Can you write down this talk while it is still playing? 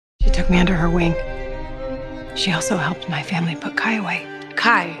took me under her wing. She also helped my family put Kai away.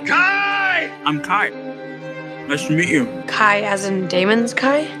 Kai. Kai! I'm Kai. Nice to meet you. Kai as in Damon's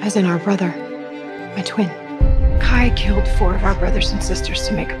Kai? As in our brother, my twin. Kai killed 4 of our brothers and sisters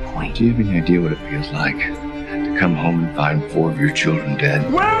to make a point. Do you have any idea what it feels like to come home and find 4 of your children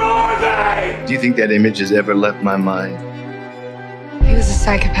dead? Where are they? Do you think that image has ever left my mind? He was a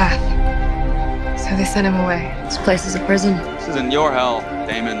psychopath. So they sent him away. This place is a prison. This isn't your hell,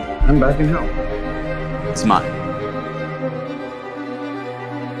 Damon. I'm back in hell. It's mine.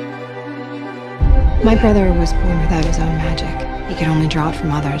 My brother was born without his own magic. He could only draw it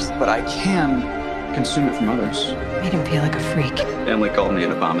from others. But I can consume it from others. Made him feel like a freak. Family called me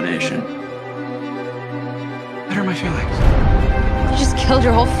an abomination. What are my feelings? You just killed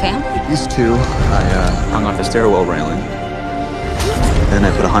your whole family? Used to. I hung off the stairwell railing. Then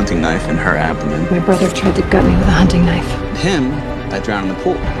I put a hunting knife in her abdomen. My brother tried to gut me with a hunting knife. Him, I drowned in the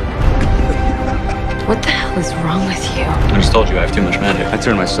pool. What the hell is wrong with you? I just told you I have too much magic. I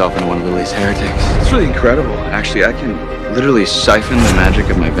turned myself into one of Lily's heretics. It's really incredible. Actually, I can literally siphon the magic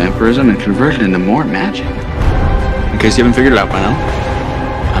of my vampirism and convert it into more magic. In case you haven't figured it out by now,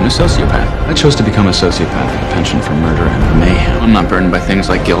 I'm a sociopath. I chose to become a sociopath with a penchant for murder and mayhem. I'm not burdened by things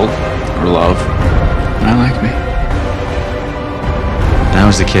like guilt or love. And I like me. I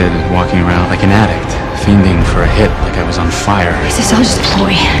was the kid walking around like an addict, fiending for a hit like I was on fire. Is this all just a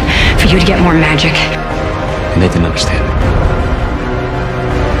ploy for you to get more magic? And they didn't understand it.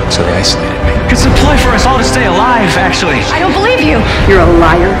 So they isolated me. It's a ploy for us all to stay alive, actually. I don't believe you. You're a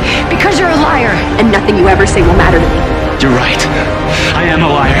liar. Because you're a liar. And nothing you ever say will matter to me. You're right. I am a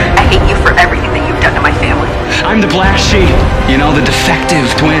liar. I hate you for everything that you've done to my family. I'm the black sheep. You know, the defective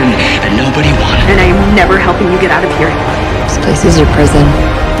twin that nobody wanted. And I am never helping you get out of here. This place is your prison.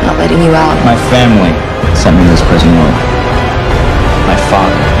 I'm not letting you out. My family sent me to this prison world. My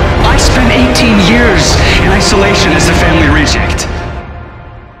father. I spent 18 years in isolation as a family reject.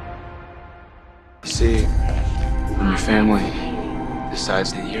 See, when your family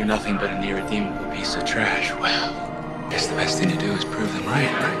decides that you're nothing but an irredeemable piece of trash, well, I guess the best thing to do is prove them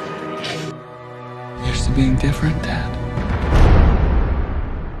right? Here's to being different, Dad.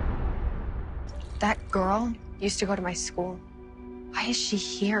 That girl used to go to my school. Why is she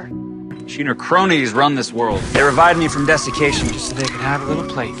here? She and her cronies run this world. They revived me from desiccation just so they could have a little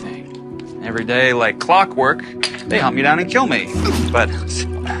plaything. Every day, like clockwork, they hunt me down and kill me. But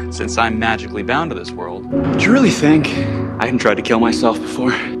since I'm magically bound to this world, do you really think I hadn't tried to kill myself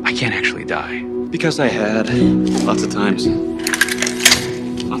before? I can't actually die. Because I had. Lots of times.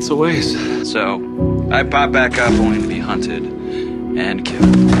 Lots of ways. So, I pop back up only to be hunted and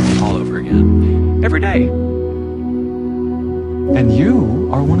killed all over again. Every day. And you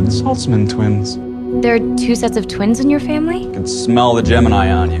are one of the Saltzman twins. There are 2 sets of twins in your family? I can smell the Gemini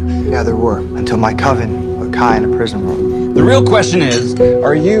on you. Yeah, there were, until my coven put Kai in a prison room. The real question is,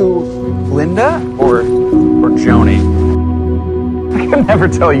 are you Linda or Joni? I can never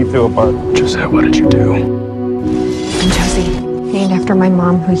tell you two apart. Josette, what did you do? I'm Josie, named after my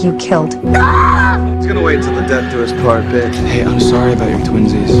mom who you killed. It's gonna wait till the death do us part, bitch. Hey, I'm sorry about your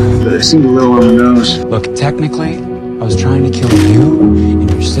twinsies. But they seemed a little on the nose. Look, technically, I was trying to kill you and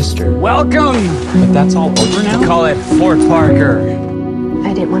your sister. Welcome! But that's all over now? We call it Fort Parker.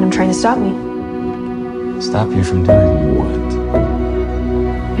 I didn't want him trying to stop me. Stop you from doing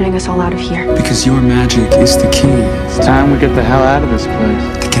what? Getting us all out of here. Because your magic is the key. It's time we get the hell out of this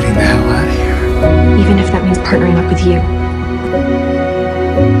place. To getting the hell out of here. Even if that means partnering up with you.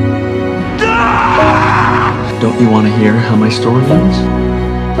 Don't you want to hear how my story ends?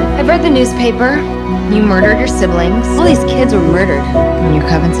 I've read the newspaper. You murdered your siblings. All these kids were murdered. And your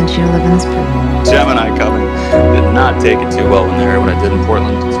coven sent you to live in this prison. Gemini Coven did not take it too well when they heard what I did in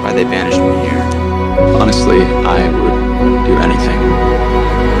Portland. That's why they banished me here. Honestly, I would do anything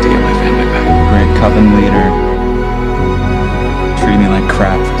to get my family back. Great coven leader. Treated me like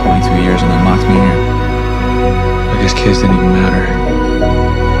crap for 22 years and then locked me here. I guess kids didn't even matter.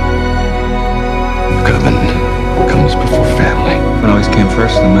 Coven comes before family. It always came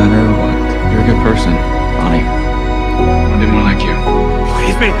first, no matter what. You're a good person, Bonnie. I didn't want to like you.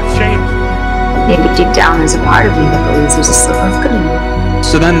 Please make a change. Maybe deep down there's a part of you that believes there's a sliver of good in you.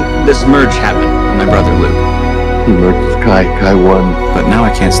 So then this merge happened with my brother Luke. He merged with Kai. Kai won. But now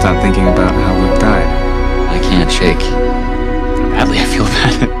I can't stop thinking about how Luke died. I can't shake how badly I feel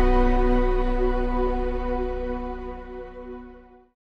about it.